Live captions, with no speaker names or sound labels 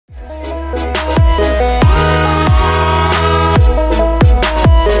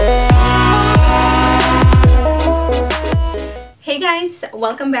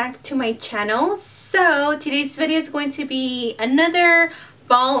welcome back to my channel. So today's video is going to be another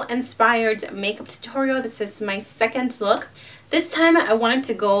fall inspired makeup tutorial. This is my second look. This time I wanted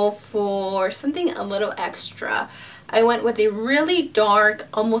to go for something a little extra. I went with a really dark,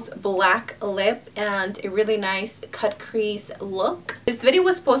 almost black lip and a really nice cut crease look. This video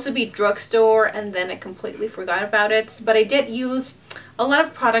was supposed to be drugstore and then I completely forgot about it, but I did use a lot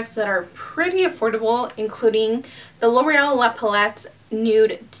of products that are pretty affordable, including the L'Oreal La Palette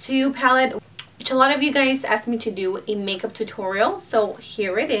Nude 2 palette, which a lot of you guys asked me to do a makeup tutorial, so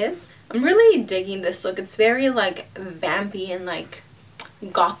here it is. I'm really digging this look. It's very like vampy and like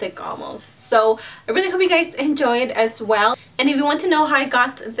gothic almost, so I really hope you guys enjoy it as well. And if you want to know how I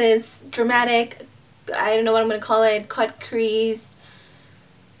got this dramatic, I don't know what I'm gonna call it, cut crease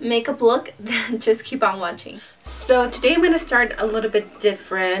makeup look, then just keep on watching. So today I'm gonna start a little bit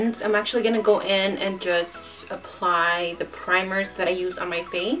different. I'm actually gonna go in and just apply the primers that I use on my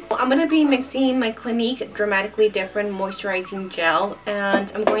face. I'm gonna be mixing my Clinique Dramatically Different moisturizing gel,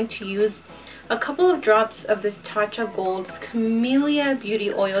 and I'm going to use a couple of drops of this Tatcha Gold's Camellia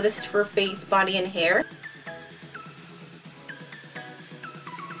Beauty Oil. This is for face, body, and hair.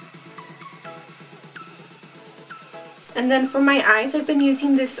 And then for my eyes, I've been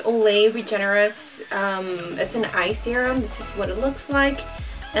using this Olay Regenerous, it's an eye serum. This is what it looks like.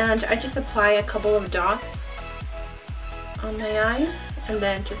 And I just apply a couple of dots on my eyes and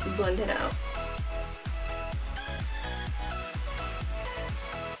then just blend it out.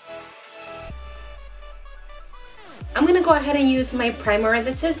 I'm going to go ahead and use my primer.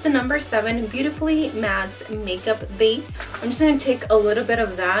 This is the number 7 Beautifully Matte Makeup Base. I'm just going to take a little bit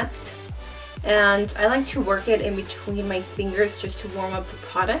of that, and I like to work it in between my fingers just to warm up the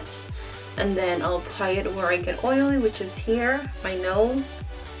products, and then I'll apply it where I get oily, which is here, my nose,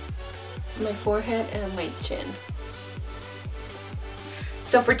 my forehead, and my chin.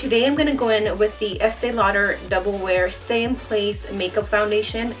 So for today, I'm going to go in with the Estee Lauder Double Wear Stay in Place Makeup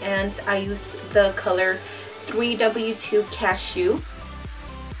Foundation, and I use the color 3W2 Cashew.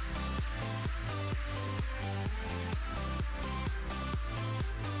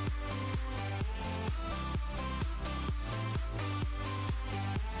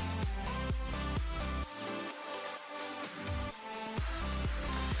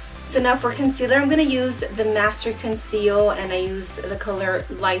 So now for concealer, I'm going to use the Master Conceal, and I use the color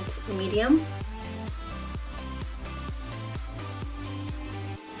Light Medium.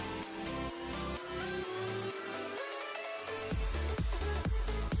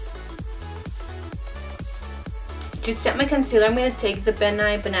 To set my concealer, I'm going to take the Ben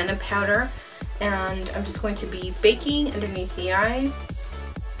Nye Banana Powder, and I'm just going to be baking underneath the eyes.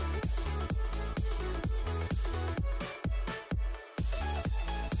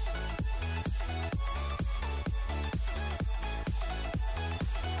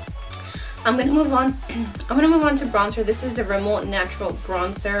 I'm gonna move on to bronzer. This is a Rimmel Natural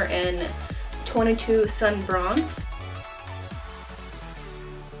Bronzer in 22 Sun Bronze.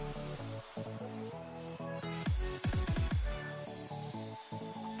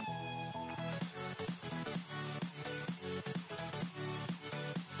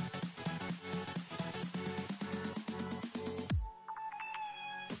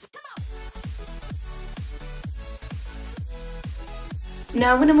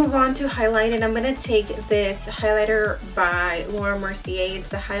 Now I'm going to move on to highlight, and I'm going to take this highlighter by Laura Mercier. It's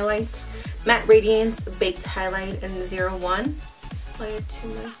the Highlights Matte Radiance Baked Highlight in 01. Apply it to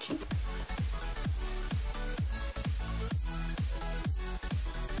my cheeks.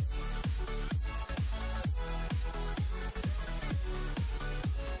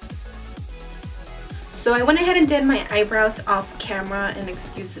 So I went ahead and did my eyebrows off camera, and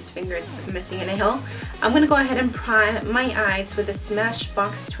excuse this finger, it's missing a nail. I'm going to go ahead and prime my eyes with the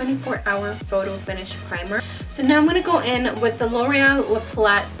Smashbox 24-Hour Photo Finish Primer. So now I'm going to go in with the L'Oreal La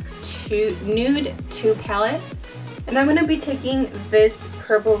Palette Nude 2 palette, and I'm going to be taking this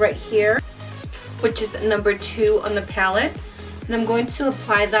purple right here, which is number 2 on the palette, and I'm going to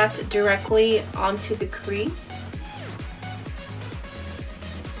apply that directly onto the crease.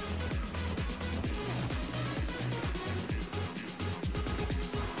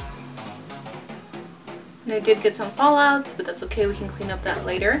 And I did get some fallouts, but that's okay, we can clean up that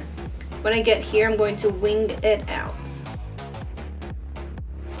later. When I get here, I'm going to wing it out.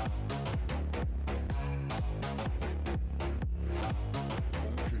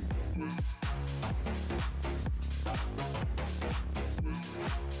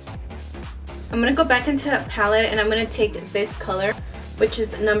 I'm going to go back into that palette, and I'm going to take this color, which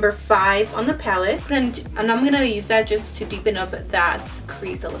is number 5 on the palette, and I'm going to use that just to deepen up that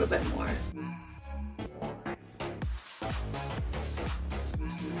crease a little bit more.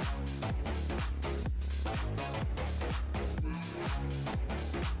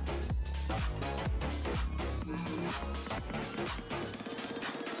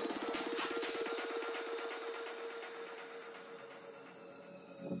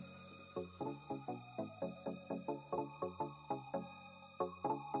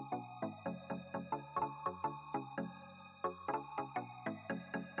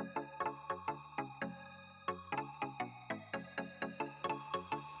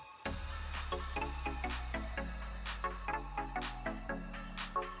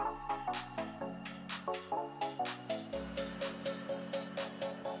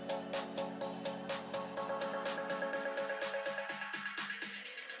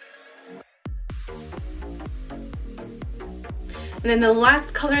 And then the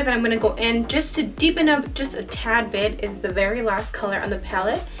last color that I'm going to go in just to deepen up just a tad bit is the very last color on the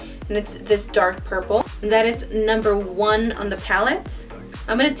palette. And it's this dark purple. And that is number 1 on the palette.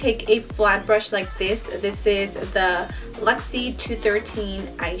 I'm going to take a flat brush like this. This is the Lippie 213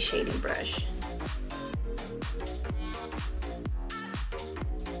 eye shading brush.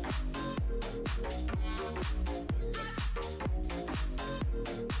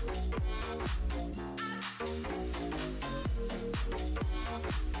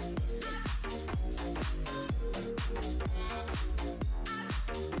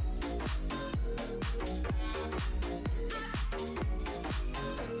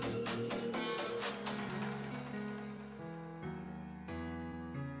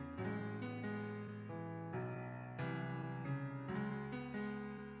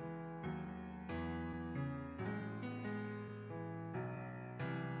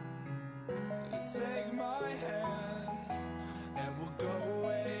 Take my hand and we'll go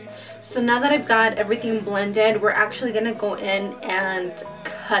away. So now that I've got everything blended, we're actually gonna go in and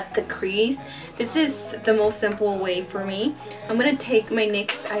cut the crease. This is the most simple way for me. I'm gonna take my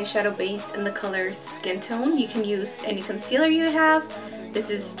NYX eyeshadow base in the color Skintone. You can use any concealer you have. This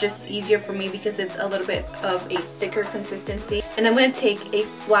is just easier for me because it's a little bit of a thicker consistency. And I'm going to take a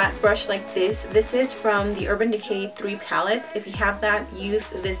flat brush like this. This is from the Urban Decay 3 palettes. If you have that, use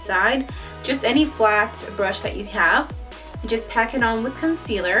this side. Just any flat brush that you have. And just pack it on with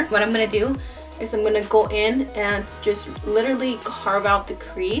concealer. What I'm going to do is I'm going to go in and just literally carve out the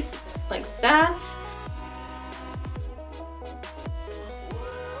crease like that.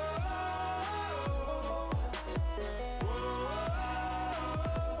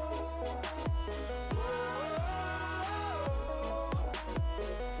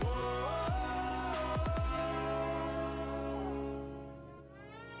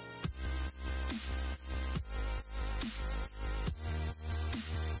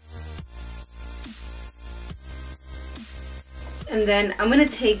 And then I'm going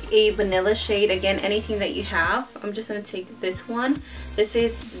to take a vanilla shade, again, anything that you have. I'm just going to take this one. This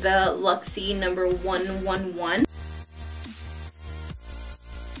is the Luxie number 111.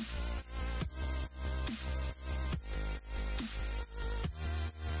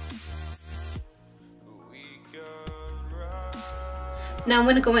 Now I'm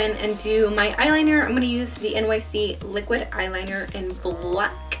going to go in and do my eyeliner. I'm going to use the NYC liquid eyeliner in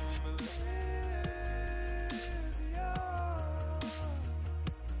black.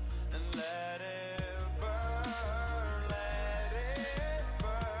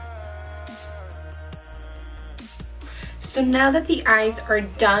 So now that the eyes are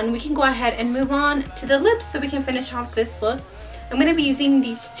done, we can go ahead and move on to the lips so we can finish off this look. I'm going to be using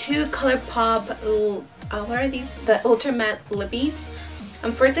these two ColourPop, what are these? The Ultra Matte Lippies.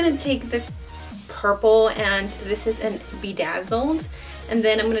 I'm first going to take this purple, and this is an Be-Dazzled. And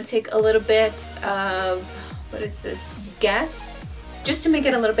then I'm going to take a little bit of, what is this? Guess, just to make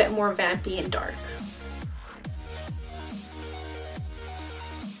it a little bit more vampy and dark.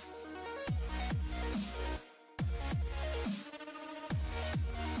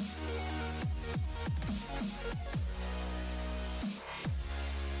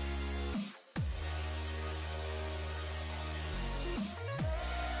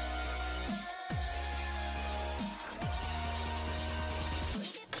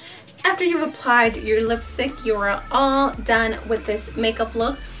 After you've applied your lipstick, you are all done with this makeup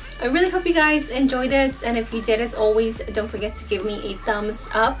look. I really hope you guys enjoyed it, and if you did, as always, don't forget to give me a thumbs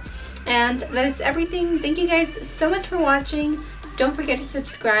up. And that is everything. Thank you guys so much for watching. Don't forget to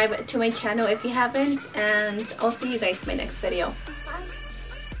subscribe to my channel if you haven't, and I'll see you guys in my next video.